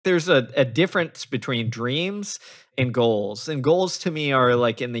there's a difference between dreams and goals. And goals to me are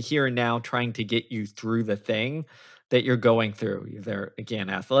like in the here and now, trying to get you through the thing that you're going through, either again,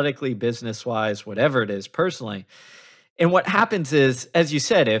 athletically, business wise, whatever it is, personally. And what happens is, as you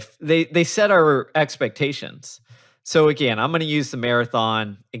said, if they set our expectations. So again, I'm going to use the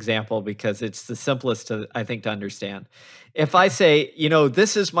marathon example because it's the simplest to, I think, to understand. If I say,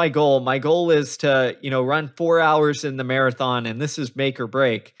 this is my goal. My goal is to, run 4 hours in the marathon, and this is make or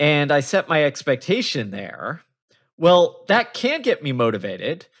break. And I set my expectation there. Well, that can get me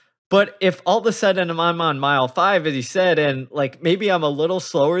motivated. But if all of a sudden I'm on mile 5, as you said, and like maybe I'm a little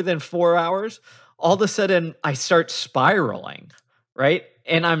slower than 4 hours, all of a sudden I start spiraling, right?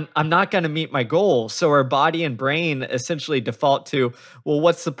 And I'm not going to meet my goal. So our body and brain essentially default to, well,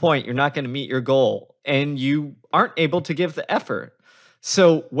 what's the point? You're not going to meet your goal, and you aren't able to give the effort.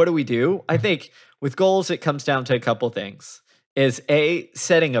 So what do? I think with goals, it comes down to a couple things. Is A,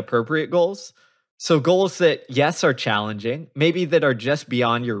 setting appropriate goals. So goals that, yes, are challenging, maybe that are just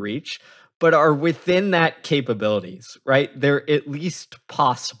beyond your reach, but are within that capabilities, right? They're at least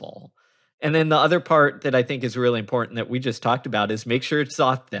possible. And then the other part that I think is really important that we just talked about is make sure it's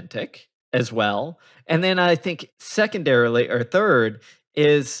authentic as well. And then I think secondarily or third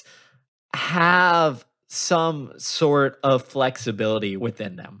is have some sort of flexibility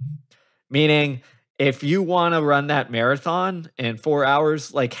within them. Meaning, if you want to run that marathon in 4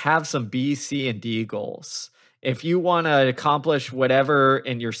 hours, like have some B, C, and D goals. If you want to accomplish whatever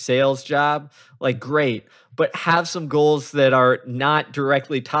in your sales job, like great, but have some goals that are not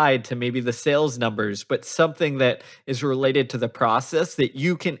directly tied to maybe the sales numbers, but something that is related to the process that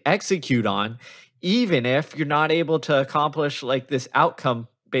you can execute on, even if you're not able to accomplish like this outcome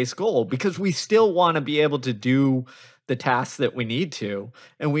based goal, because we still want to be able to do the tasks that we need to,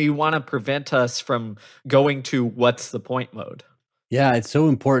 and we want to prevent us from going to what's the point mode. Yeah, it's so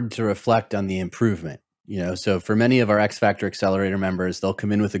important to reflect on the improvement. So for many of our X Factor Accelerator members, they'll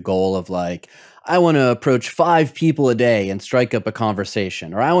come in with a goal of like, I want to approach 5 people a day and strike up a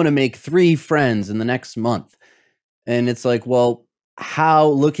conversation, or I want to make 3 friends in the next month. And it's like, well, how,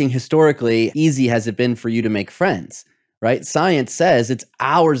 looking historically, easy has it been for you to make friends, right? Science says it's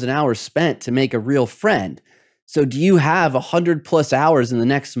hours and hours spent to make a real friend. So do you have 100+ hours in the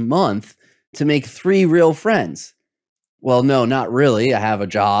next month to make 3 real friends? Well, no, not really. I have a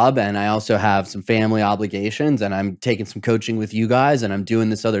job, and I also have some family obligations, and I'm taking some coaching with you guys, and I'm doing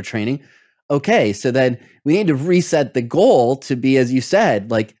this other training. Okay, so then we need to reset the goal to be, as you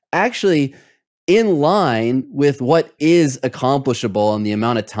said, like actually in line with what is accomplishable and the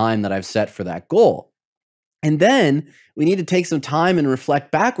amount of time that I've set for that goal. And then we need to take some time and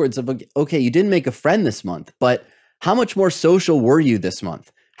reflect backwards of, okay, you didn't make a friend this month, but how much more social were you this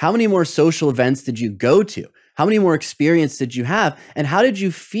month? How many more social events did you go to? How many more experience did you have? And how did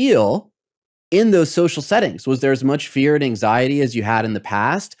you feel in those social settings? Was there as much fear and anxiety as you had in the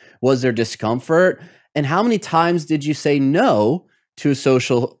past? Was there discomfort? And how many times did you say no to a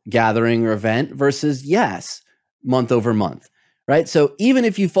social gathering or event versus yes, month over month, right? So even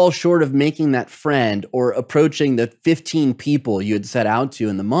if you fall short of making that friend or approaching the 15 people you had set out to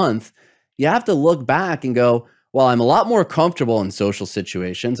in the month, you have to look back and go, well, I'm a lot more comfortable in social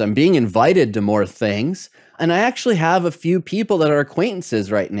situations. I'm being invited to more things. And I actually have a few people that are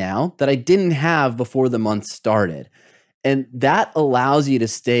acquaintances right now that I didn't have before the month started. And that allows you to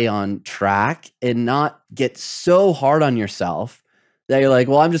stay on track and not get so hard on yourself that you're like,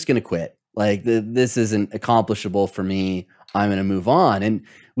 well, I'm just going to quit. Like this isn't accomplishable for me. I'm going to move on. And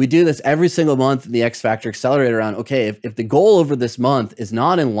we do this every single month in the X Factor Accelerator around, okay, if the goal over this month is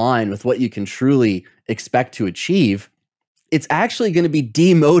not in line with what you can truly expect to achieve, it's actually going to be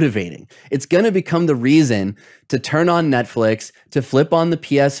demotivating. It's going to become the reason to turn on Netflix, to flip on the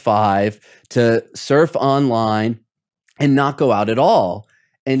PS5, to surf online and not go out at all.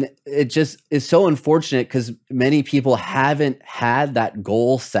 And it just is so unfortunate because many people haven't had that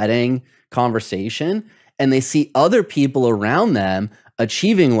goal setting conversation, and they see other people around them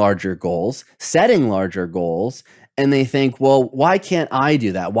achieving larger goals, setting larger goals, and they think, well, why can't I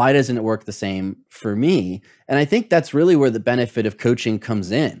do that? Why doesn't it work the same for me? And I think that's really where the benefit of coaching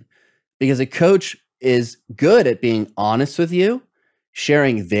comes in, because a coach is good at being honest with you,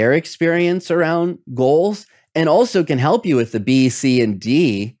 sharing their experience around goals, and also can help you with the B, C, and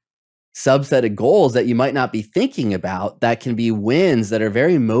D subset of goals that you might not be thinking about that can be wins that are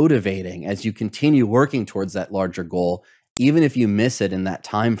very motivating as you continue working towards that larger goal, even if you miss it in that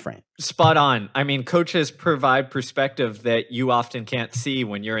time frame. Spot on. I mean, coaches provide perspective that you often can't see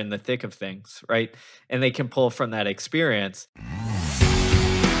when you're in the thick of things, right? And they can pull from that experience.